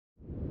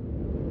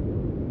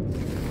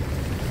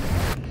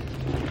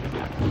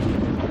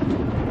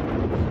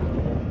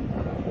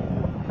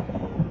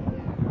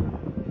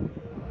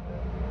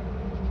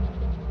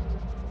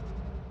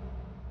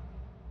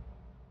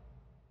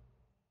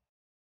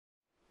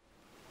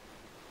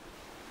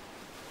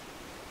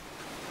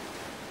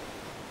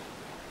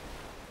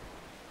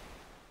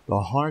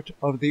the heart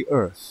of the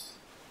earth,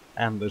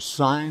 and the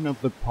sign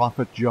of the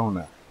prophet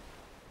Jonah.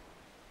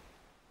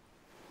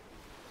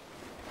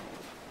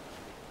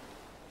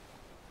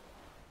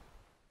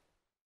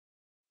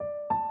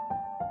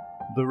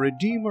 The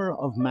Redeemer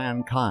of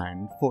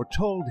mankind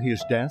foretold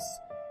his death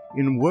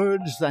in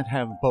words that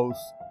have both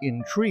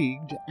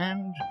intrigued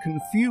and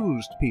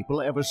confused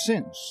people ever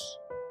since.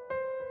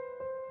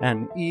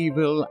 An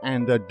evil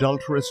and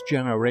adulterous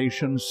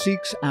generation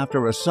seeks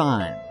after a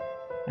sign,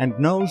 and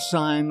no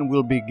sign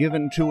will be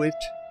given to it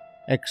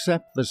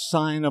except the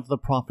sign of the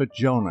prophet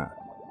Jonah.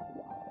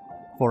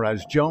 For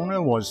as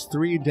Jonah was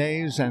 3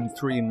 days and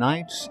 3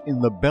 nights in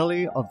the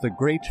belly of the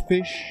great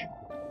fish,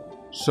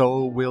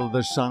 so will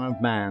the Son of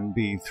Man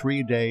be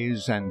 3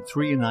 days and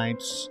 3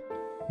 nights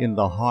in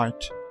the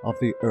heart of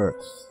the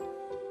earth.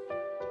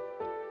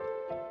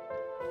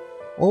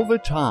 Over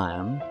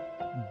time,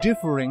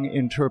 differing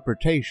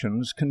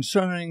interpretations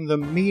concerning the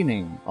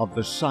meaning of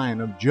the sign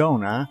of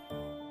Jonah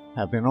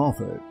have been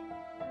offered.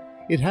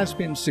 It has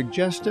been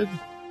suggested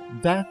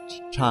that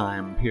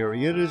time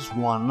period is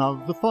one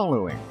of the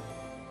following.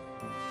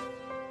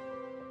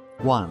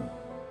 1.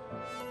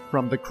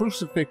 From the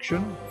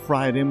crucifixion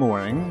Friday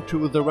morning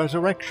to the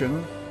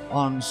resurrection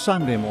on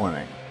Sunday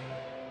morning.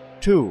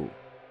 2.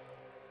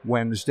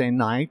 Wednesday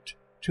night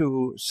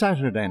to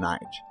Saturday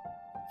night.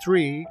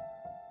 3.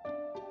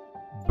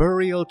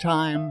 Burial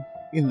time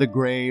in the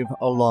grave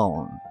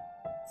alone,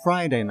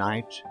 Friday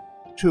night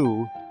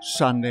to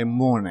Sunday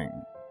morning.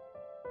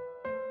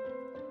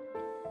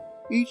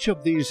 Each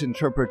of these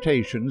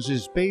interpretations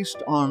is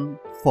based on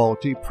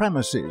faulty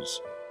premises.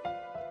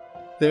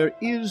 There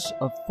is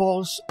a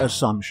false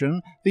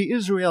assumption the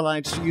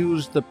Israelites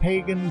used the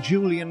pagan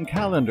Julian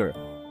calendar,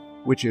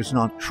 which is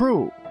not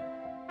true.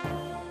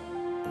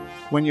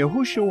 When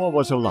Yehoshuah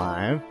was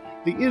alive,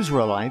 the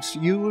Israelites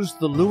used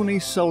the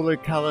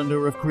lunisolar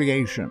calendar of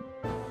creation,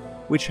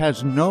 which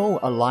has no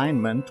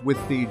alignment with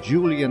the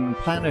Julian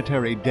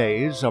planetary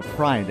days of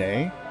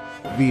Friday,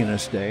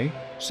 Venus Day,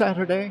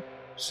 Saturday,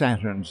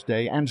 Saturn's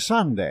Day, and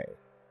Sunday.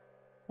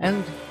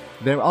 And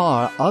there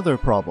are other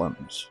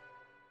problems.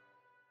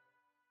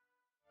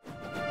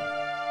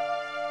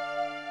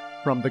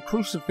 From the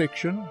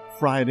crucifixion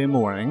Friday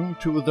morning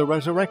to the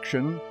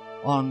resurrection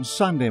on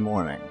Sunday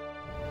morning.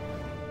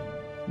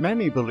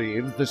 Many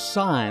believe the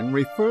sign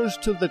refers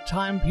to the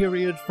time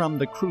period from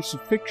the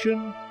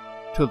crucifixion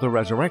to the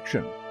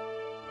resurrection.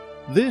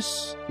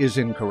 This is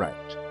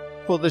incorrect,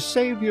 for the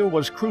Savior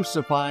was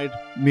crucified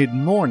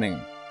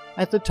mid-morning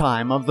at the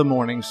time of the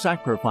morning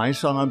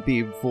sacrifice on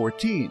Abib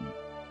 14.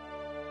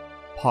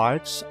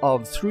 Parts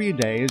of 3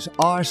 days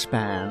are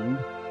spanned,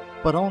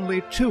 but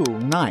only 2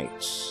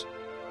 nights.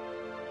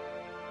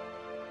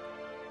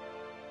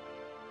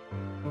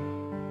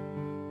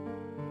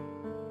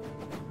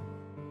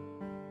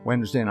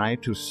 Wednesday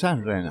night to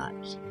Saturday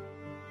night.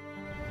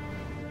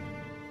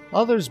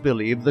 Others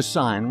believe the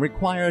sign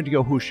required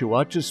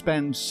Yehoshuah to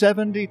spend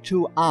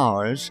 72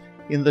 hours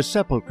in the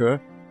sepulchre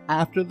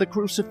after the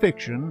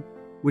crucifixion,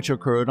 which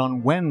occurred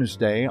on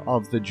Wednesday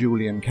of the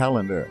Julian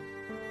calendar.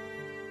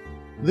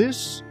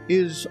 This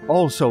is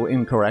also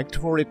incorrect,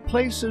 for it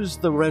places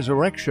the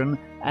resurrection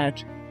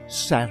at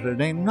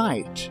Saturday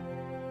night.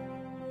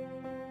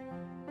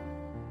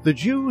 The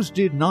Jews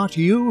did not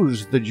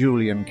use the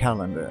Julian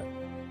calendar.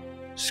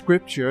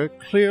 Scripture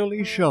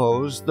clearly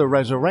shows the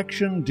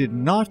resurrection did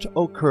not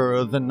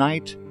occur the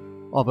night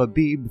of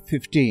Abib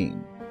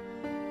 15.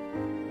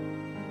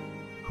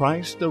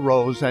 Christ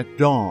arose at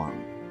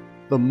dawn,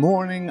 the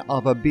morning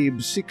of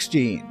Abib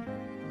 16.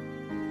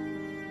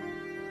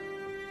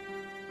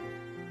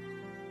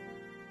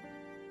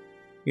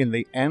 In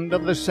the end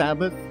of the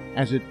Sabbath,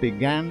 as it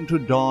began to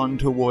dawn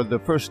toward the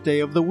first day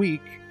of the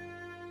week,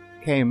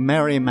 came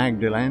Mary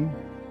Magdalene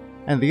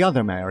and the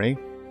other Mary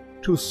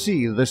to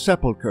see the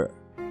sepulchre.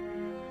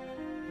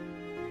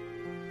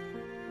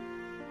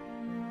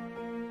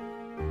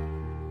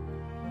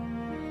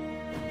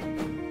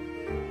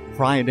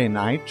 Friday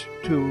night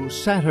to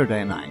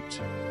Saturday night.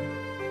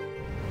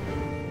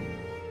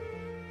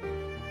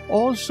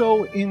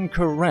 Also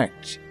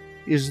incorrect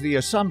is the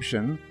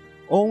assumption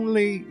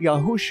only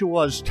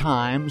Yehoshuah's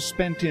time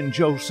spent in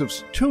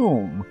Joseph's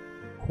tomb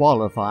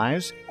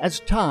qualifies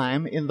as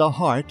time in the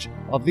heart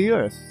of the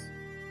earth.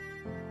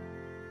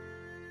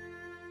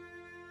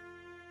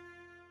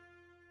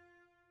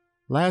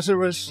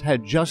 Lazarus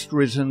had just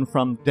risen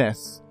from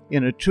death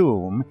in a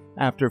tomb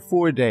after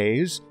 4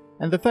 days,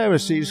 and the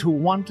Pharisees who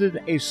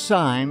wanted a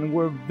sign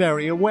were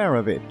very aware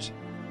of it.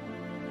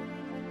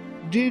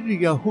 Did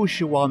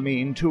Yehoshuah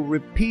mean to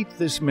repeat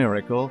this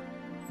miracle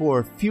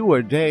for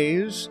fewer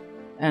days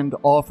and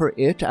offer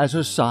it as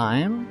a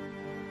sign?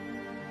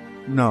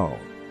 No,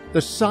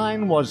 the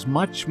sign was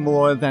much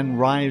more than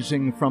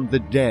rising from the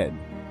dead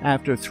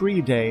after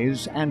 3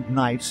 days and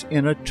nights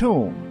in a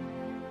tomb.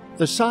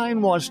 The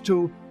sign was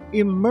to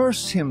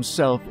immerse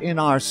himself in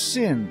our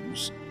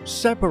sins,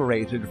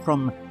 separated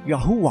from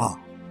Yahuwah,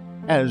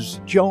 as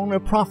Jonah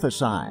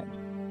prophesied,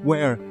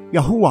 where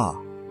Yahuwah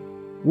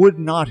would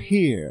not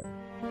hear.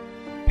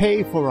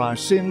 pay for our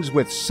sins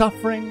with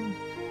suffering,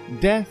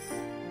 death,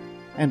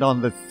 and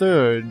on the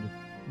third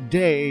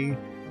day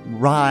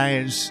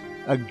rise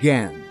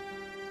again.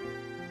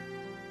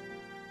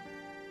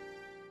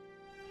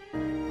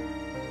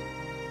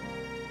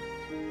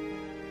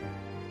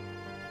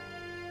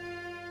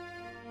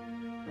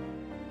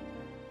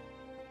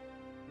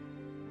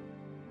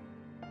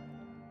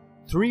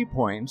 Three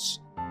points,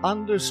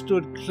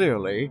 understood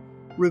clearly,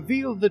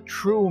 reveal the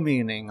true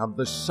meaning of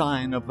the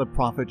sign of the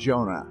prophet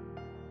Jonah.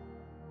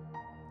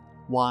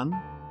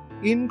 1.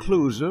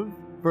 Inclusive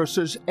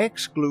versus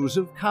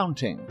exclusive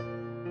counting.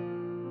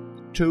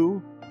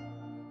 2.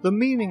 The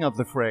meaning of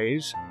the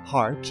phrase,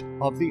 heart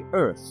of the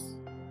earth.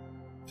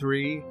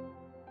 3.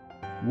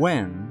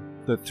 When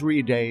the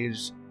 3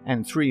 days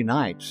and 3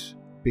 nights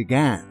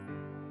began.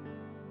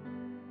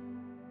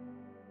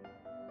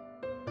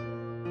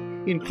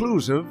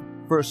 Inclusive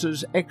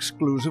versus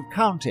exclusive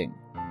counting.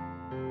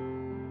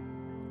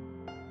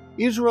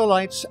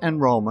 Israelites and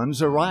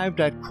Romans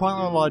arrived at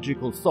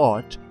chronological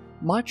thought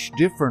much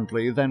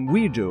differently than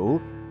we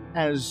do,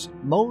 as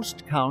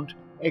most count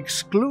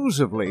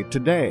exclusively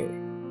today.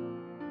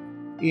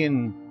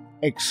 In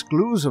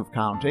exclusive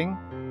counting,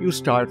 you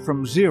start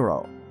from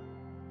 0.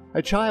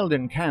 A child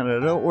in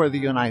Canada or the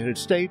United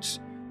States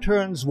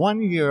turns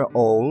 1 year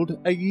old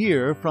a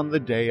year from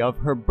the day of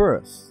her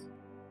birth.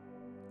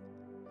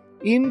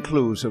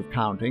 Inclusive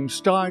counting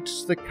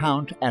starts the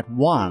count at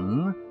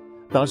 1.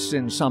 Thus,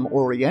 in some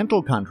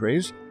Oriental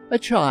countries, a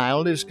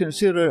child is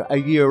considered a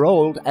year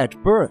old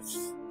at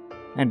birth,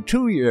 and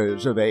 2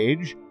 years of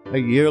age a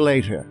year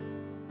later.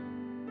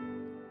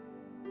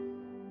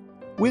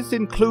 With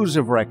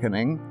inclusive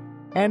reckoning,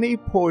 any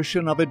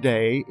portion of a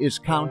day is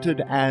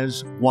counted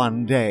as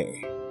 1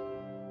 day.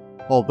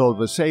 Although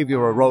the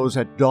Savior arose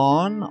at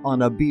dawn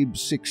on Abib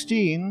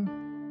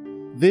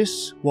 16,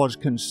 this was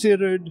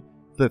considered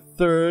the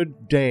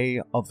third day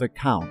of the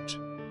count.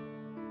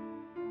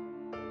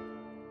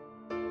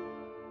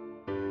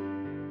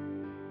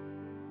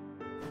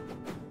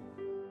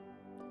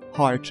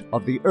 Heart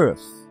of the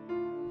earth.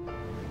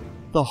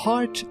 The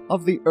heart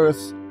of the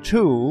earth,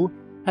 too,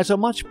 has a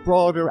much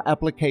broader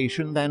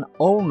application than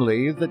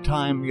only the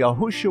time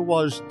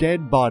Yehoshua's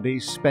dead body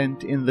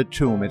spent in the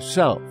tomb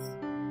itself.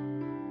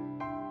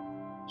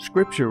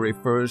 Scripture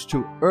refers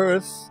to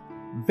earth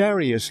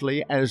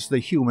variously as the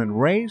human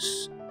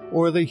race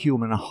or the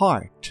human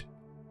heart.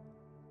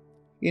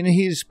 In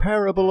his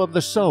parable of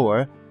the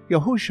sower,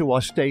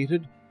 Yehoshuah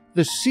stated,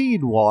 "The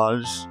seed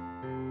was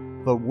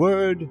the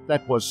word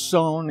that was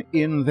sown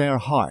in their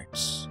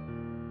hearts."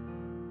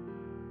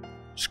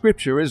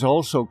 Scripture is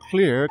also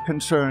clear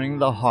concerning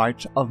the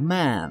heart of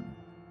man.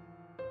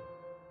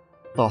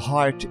 The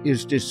heart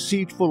is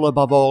deceitful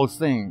above all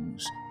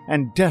things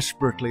and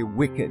desperately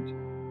wicked.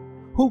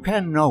 Who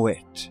can know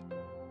it?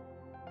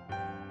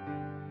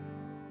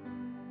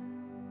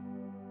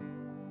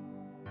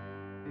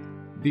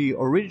 The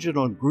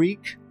original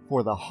Greek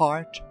for the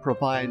heart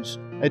provides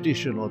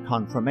additional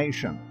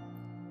confirmation.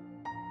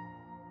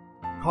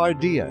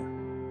 Cardia,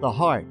 the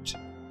heart,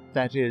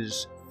 that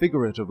is,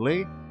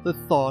 figuratively, the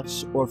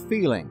thoughts or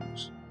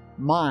feelings,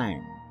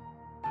 mind.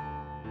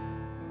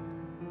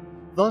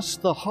 Thus,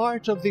 the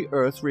heart of the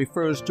earth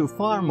refers to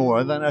far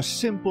more than a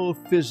simple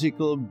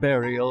physical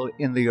burial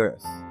in the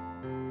earth.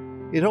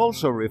 It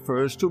also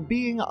refers to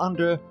being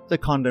under the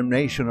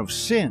condemnation of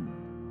sin.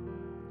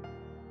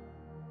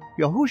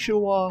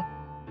 Yehoshuah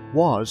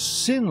was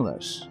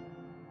sinless.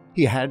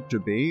 He had to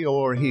be,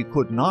 or he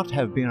could not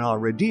have been our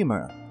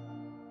Redeemer.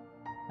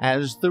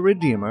 As the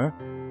Redeemer,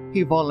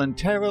 he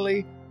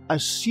voluntarily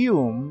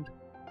assumed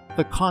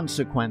the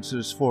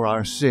consequences for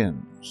our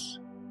sins.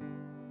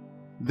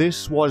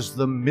 This was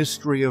the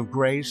mystery of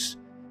grace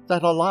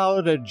that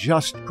allowed a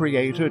just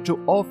Creator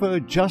to offer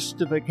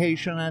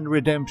justification and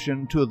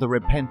redemption to the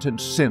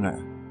repentant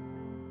sinner.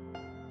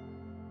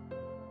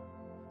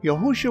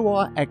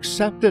 Yehoshuah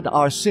accepted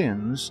our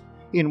sins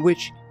in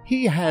which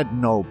he had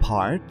no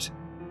part,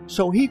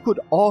 so he could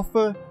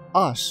offer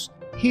us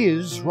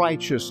his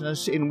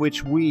righteousness in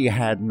which we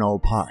had no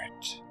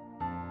part.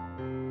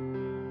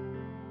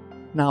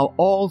 Now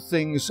all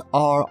things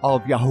are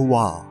of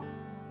Yahuwah,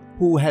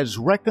 who has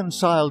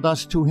reconciled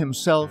us to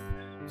himself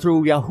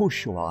through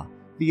Yehoshuah,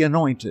 the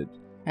Anointed,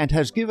 and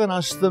has given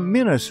us the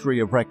ministry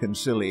of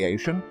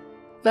reconciliation,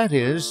 that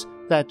is,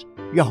 that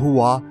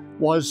Yahuwah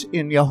was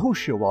in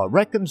Yehoshuah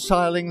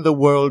reconciling the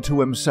world to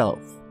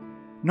himself,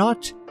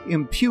 not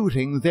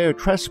imputing their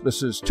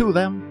trespasses to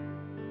them,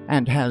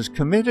 and has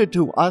committed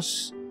to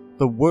us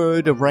the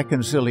word of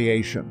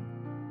reconciliation.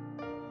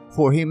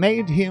 For he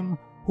made him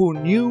who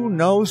knew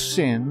no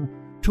sin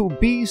to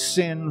be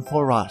sin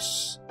for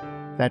us,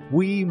 that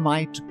we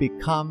might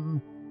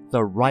become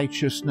the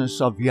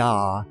righteousness of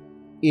Yah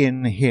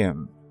in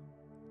him.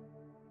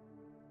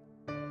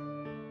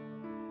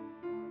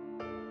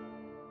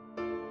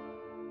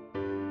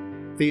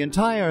 The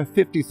entire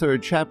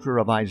 53rd chapter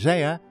of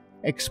Isaiah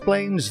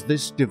explains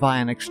this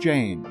divine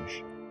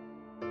exchange.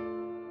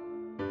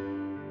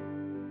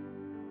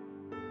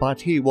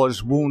 But he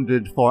was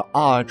wounded for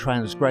our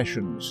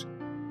transgressions,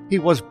 He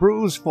was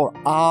bruised for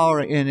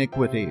our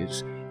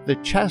iniquities. The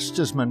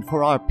chastisement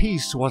for our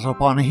peace was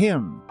upon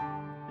him.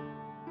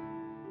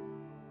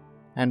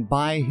 And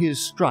by his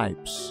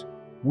stripes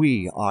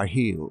we are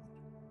healed.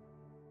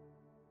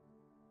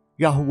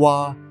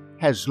 Yahuwah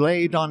has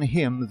laid on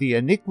him the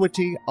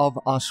iniquity of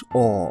us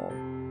all.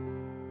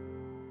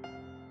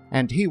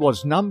 And he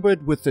was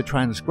numbered with the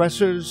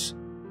transgressors,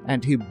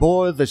 and he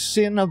bore the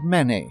sin of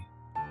many,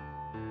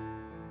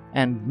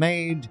 and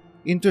made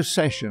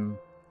intercession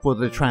for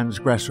the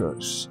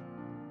transgressors.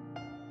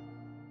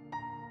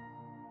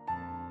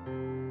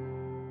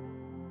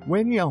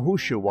 When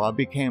Yehoshuah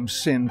became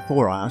sin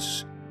for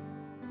us,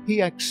 he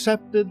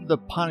accepted the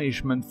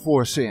punishment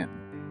for sin.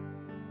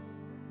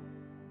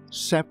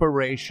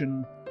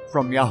 Separation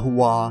from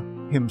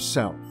Yahuwah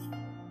himself.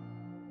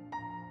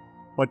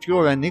 But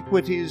your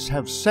iniquities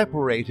have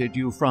separated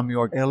you from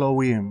your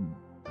Elohim,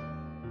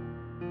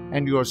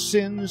 and your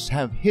sins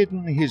have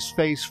hidden his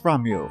face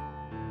from you,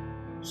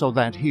 so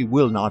that he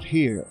will not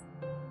hear.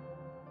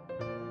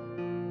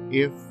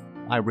 If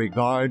I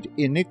regard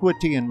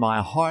iniquity in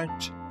my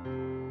heart,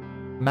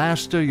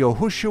 Master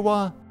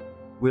Yehoshuah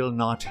will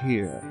not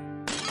hear.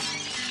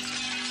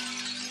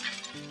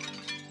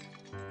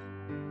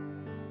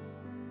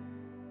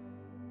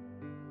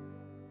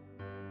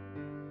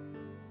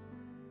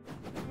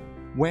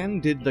 When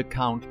did the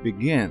count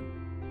begin?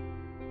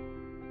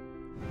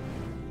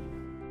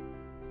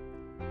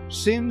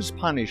 Sin's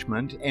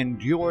punishment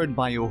endured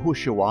by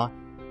Yehoshuah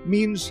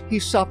means he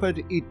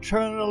suffered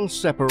eternal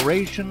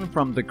separation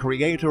from the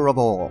Creator of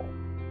all.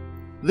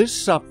 This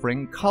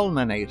suffering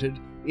culminated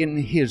in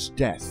his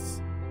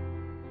death.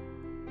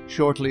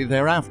 Shortly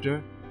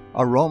thereafter,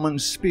 a Roman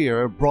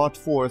spear brought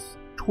forth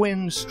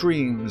twin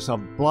streams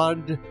of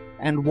blood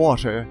and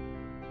water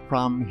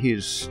from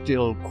his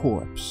still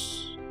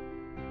corpse.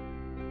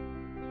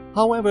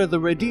 However, the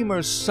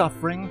Redeemer's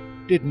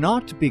suffering did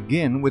not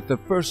begin with the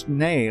first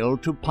nail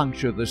to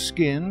puncture the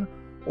skin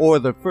or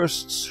the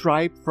first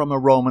stripe from a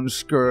Roman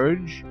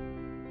scourge.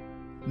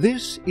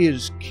 This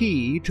is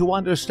key to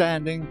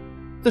understanding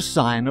the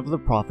sign of the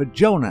prophet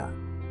Jonah.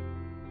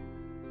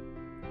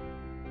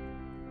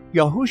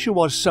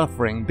 Yehoshua's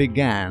suffering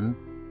began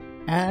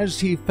as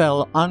he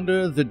fell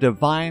under the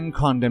divine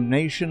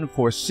condemnation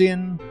for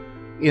sin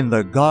in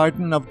the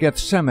Garden of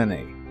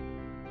Gethsemane.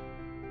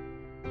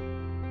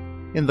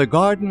 In the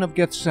Garden of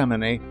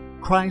Gethsemane,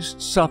 Christ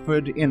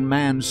suffered in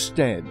man's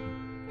stead,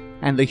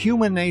 and the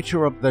human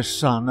nature of the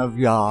Son of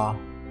Yah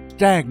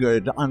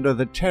staggered under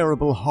the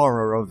terrible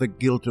horror of the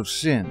guilt of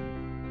sin,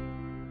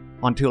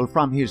 until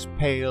from his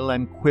pale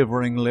and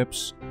quivering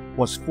lips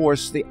was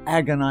forced the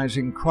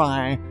agonizing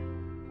cry,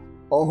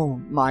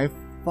 "Oh, my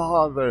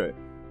Father,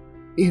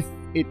 if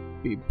it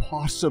be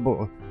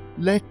possible,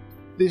 let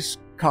this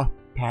cup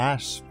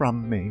pass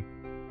from me.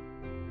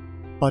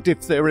 But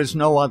if there is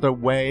no other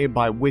way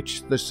by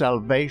which the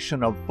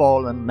salvation of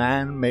fallen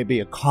man may be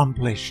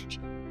accomplished,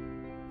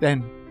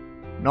 then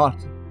not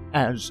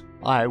as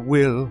I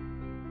will,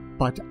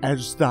 but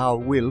as thou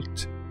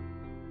wilt."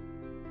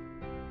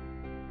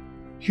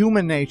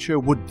 Human nature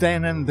would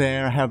then and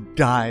there have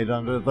died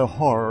under the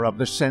horror of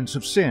the sense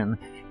of sin,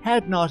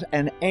 had not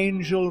an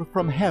angel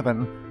from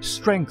heaven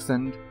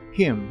strengthened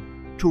him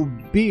to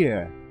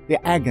bear the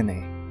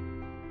agony.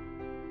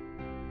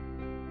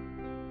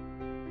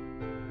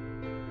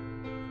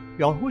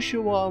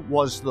 Yehoshuah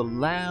was the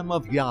Lamb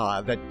of Yah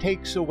that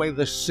takes away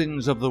the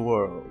sins of the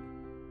world.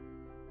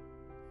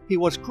 He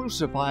was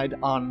crucified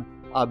on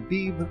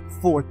Abib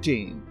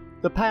 14,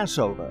 the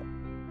Passover,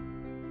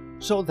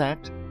 so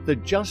that the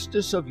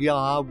justice of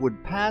Yah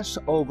would pass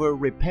over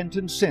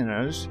repentant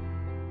sinners,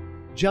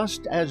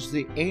 just as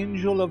the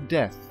angel of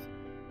death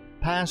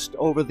passed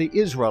over the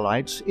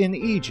Israelites in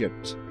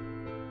Egypt.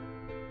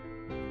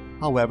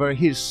 However,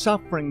 his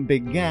suffering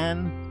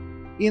began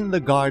in the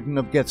Garden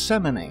of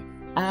Gethsemane,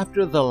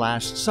 after the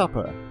Last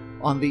Supper,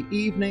 on the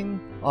evening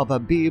of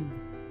Abib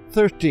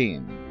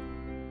 13.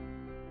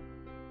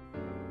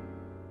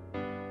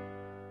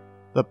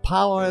 The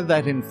power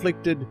that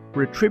inflicted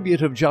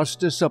retributive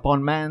justice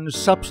upon man's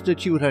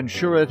substitute and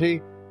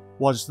surety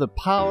was the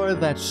power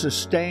that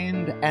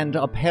sustained and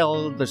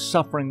upheld the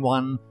suffering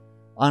one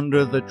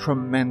under the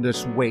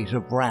tremendous weight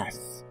of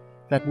wrath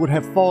that would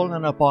have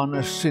fallen upon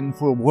a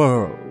sinful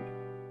world.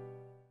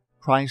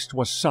 Christ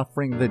was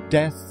suffering the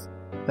death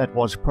that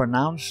was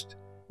pronounced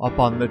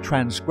upon the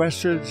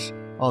transgressors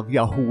of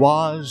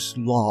Yahuwah's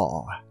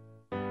law.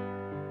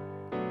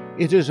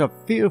 It is a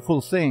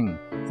fearful thing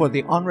for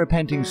the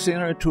unrepenting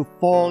sinner to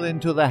fall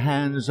into the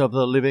hands of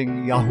the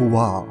living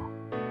Yahuwah.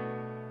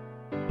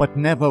 But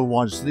never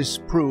was this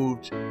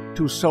proved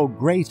to so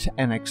great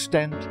an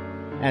extent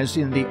as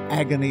in the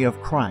agony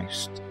of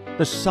Christ,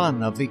 the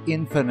Son of the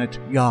infinite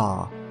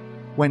Yah,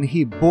 when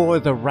he bore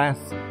the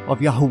wrath of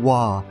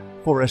Yahuwah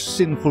for a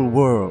sinful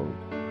world.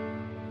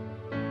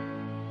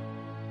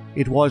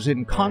 It was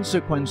in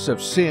consequence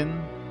of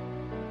sin,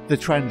 the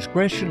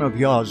transgression of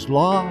Yah's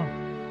law,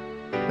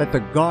 that the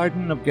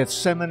Garden of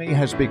Gethsemane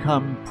has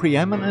become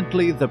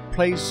preeminently the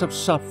place of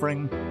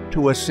suffering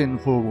to a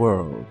sinful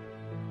world.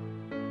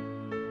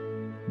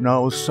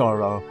 No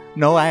sorrow,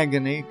 no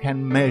agony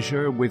can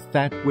measure with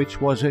that which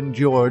was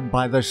endured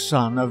by the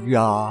Son of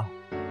Yah.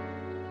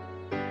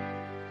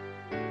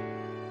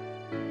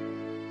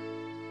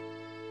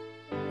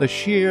 The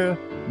sheer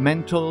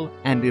mental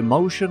and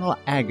emotional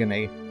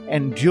agony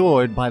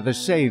endured by the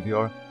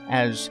Savior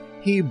as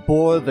he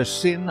bore the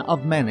sin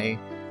of many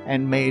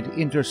and made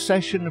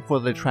intercession for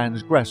the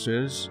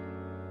transgressors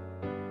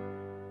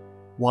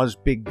was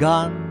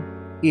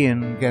begun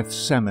in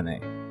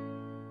Gethsemane.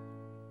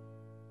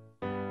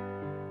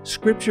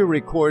 Scripture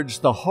records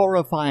the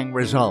horrifying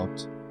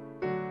result.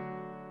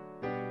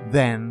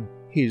 Then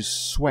his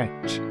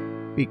sweat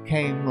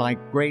became like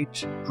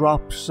great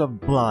drops of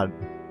blood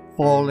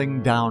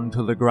falling down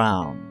to the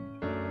ground.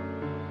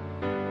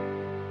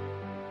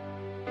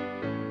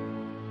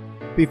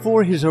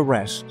 Before his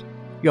arrest,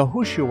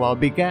 Yehoshuah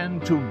began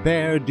to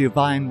bear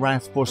divine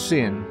wrath for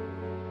sin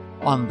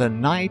on the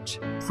night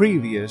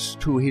previous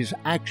to his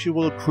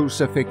actual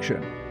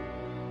crucifixion.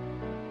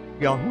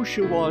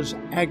 Yehoshuah's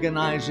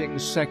agonizing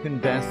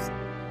second death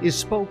is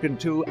spoken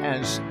to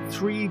as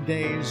 3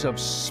 days of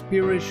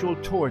spiritual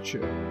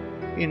torture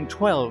in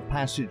 12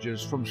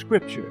 passages from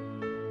Scripture,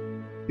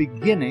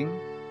 beginning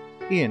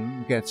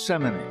in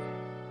Gethsemane.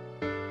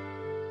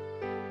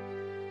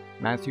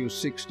 Matthew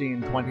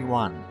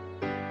 16:21,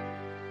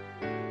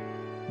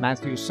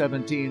 Matthew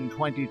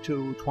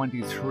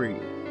 17:22-23,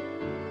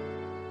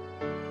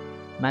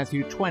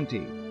 Matthew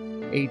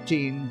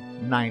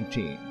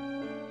 20:18-19,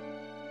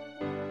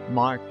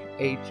 Mark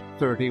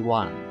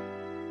 8:31,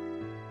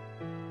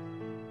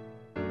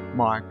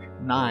 Mark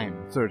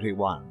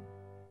 9:31,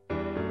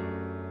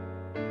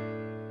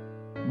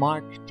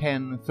 Mark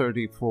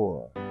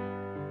 10:34,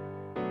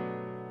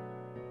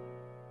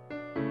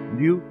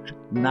 Luke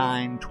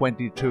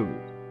 9:22,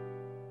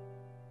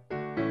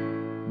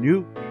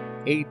 Luke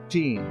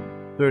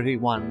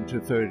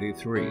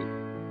 18:31-33,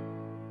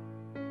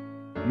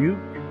 Luke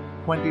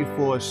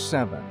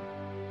 24:7,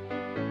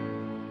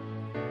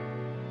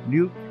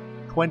 Luke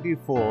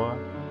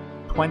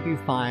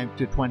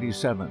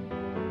 24:25-27,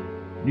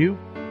 Luke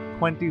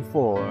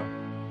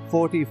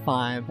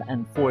 24:45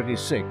 and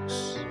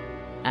 46,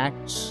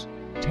 Acts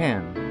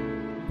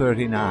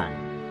 10:39.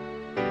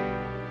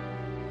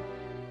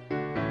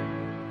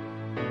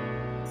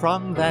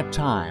 From that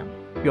time,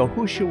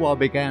 Yehoshuah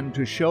began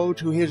to show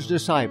to his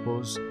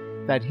disciples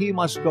that he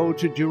must go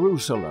to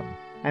Jerusalem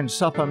and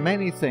suffer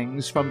many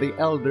things from the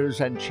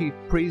elders and chief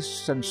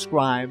priests and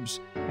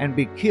scribes, and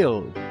be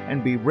killed,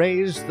 and be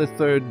raised the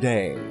 3rd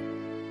day.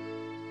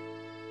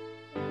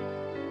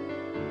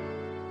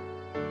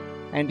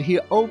 And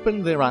he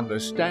opened their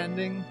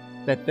understanding,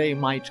 that they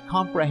might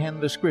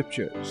comprehend the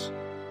Scriptures.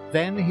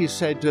 Then he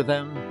said to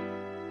them,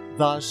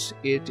 Thus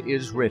it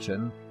is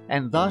written,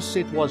 and thus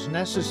it was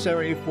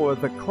necessary for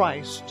the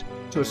Christ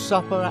to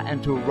suffer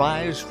and to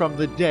rise from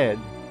the dead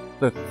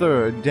the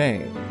 3rd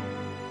day.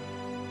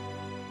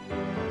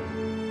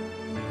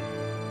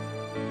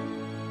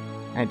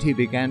 And he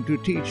began to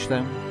teach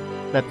them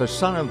that the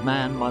Son of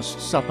Man must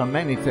suffer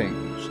many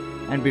things,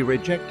 and be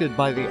rejected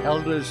by the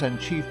elders and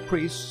chief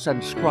priests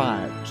and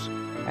scribes,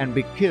 and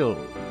be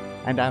killed,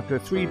 and after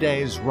 3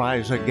 days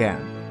rise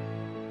again.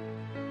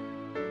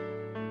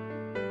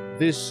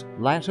 This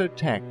latter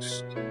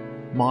text,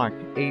 Mark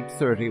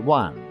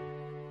 8:31,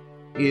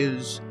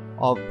 is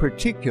of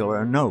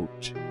particular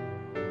note.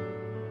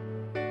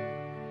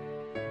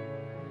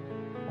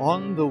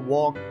 On the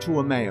walk to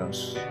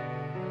Emmaus,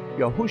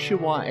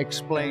 Yehoshuah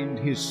explained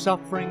his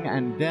suffering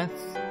and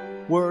death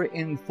were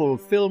in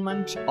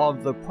fulfillment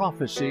of the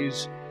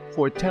prophecies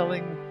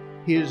foretelling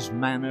his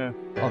manner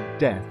of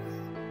death.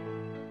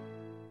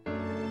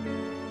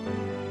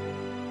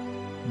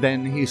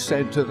 Then he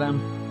said to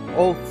them,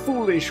 O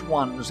foolish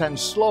ones, and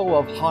slow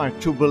of heart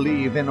to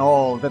believe in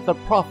all that the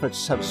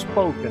prophets have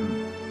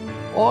spoken,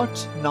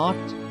 ought not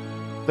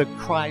the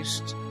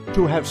Christ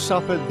to have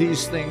suffered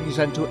these things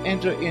and to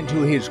enter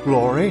into his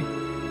glory?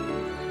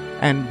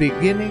 And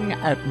beginning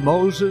at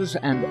Moses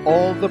and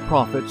all the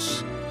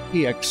prophets,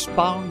 he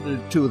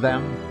expounded to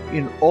them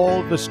in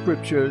all the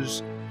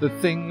Scriptures the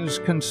things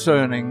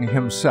concerning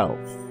himself.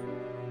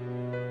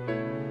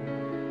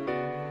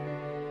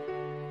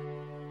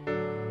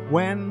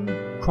 When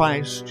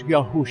Christ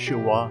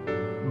Yehoshuah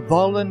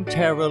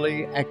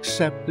voluntarily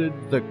accepted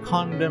the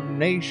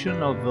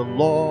condemnation of the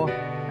law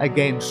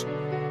against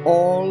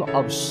all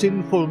of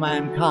sinful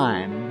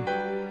mankind,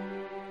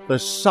 the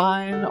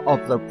sign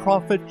of the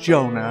prophet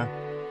Jonah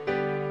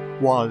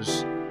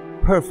was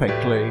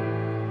perfectly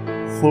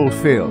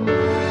fulfilled.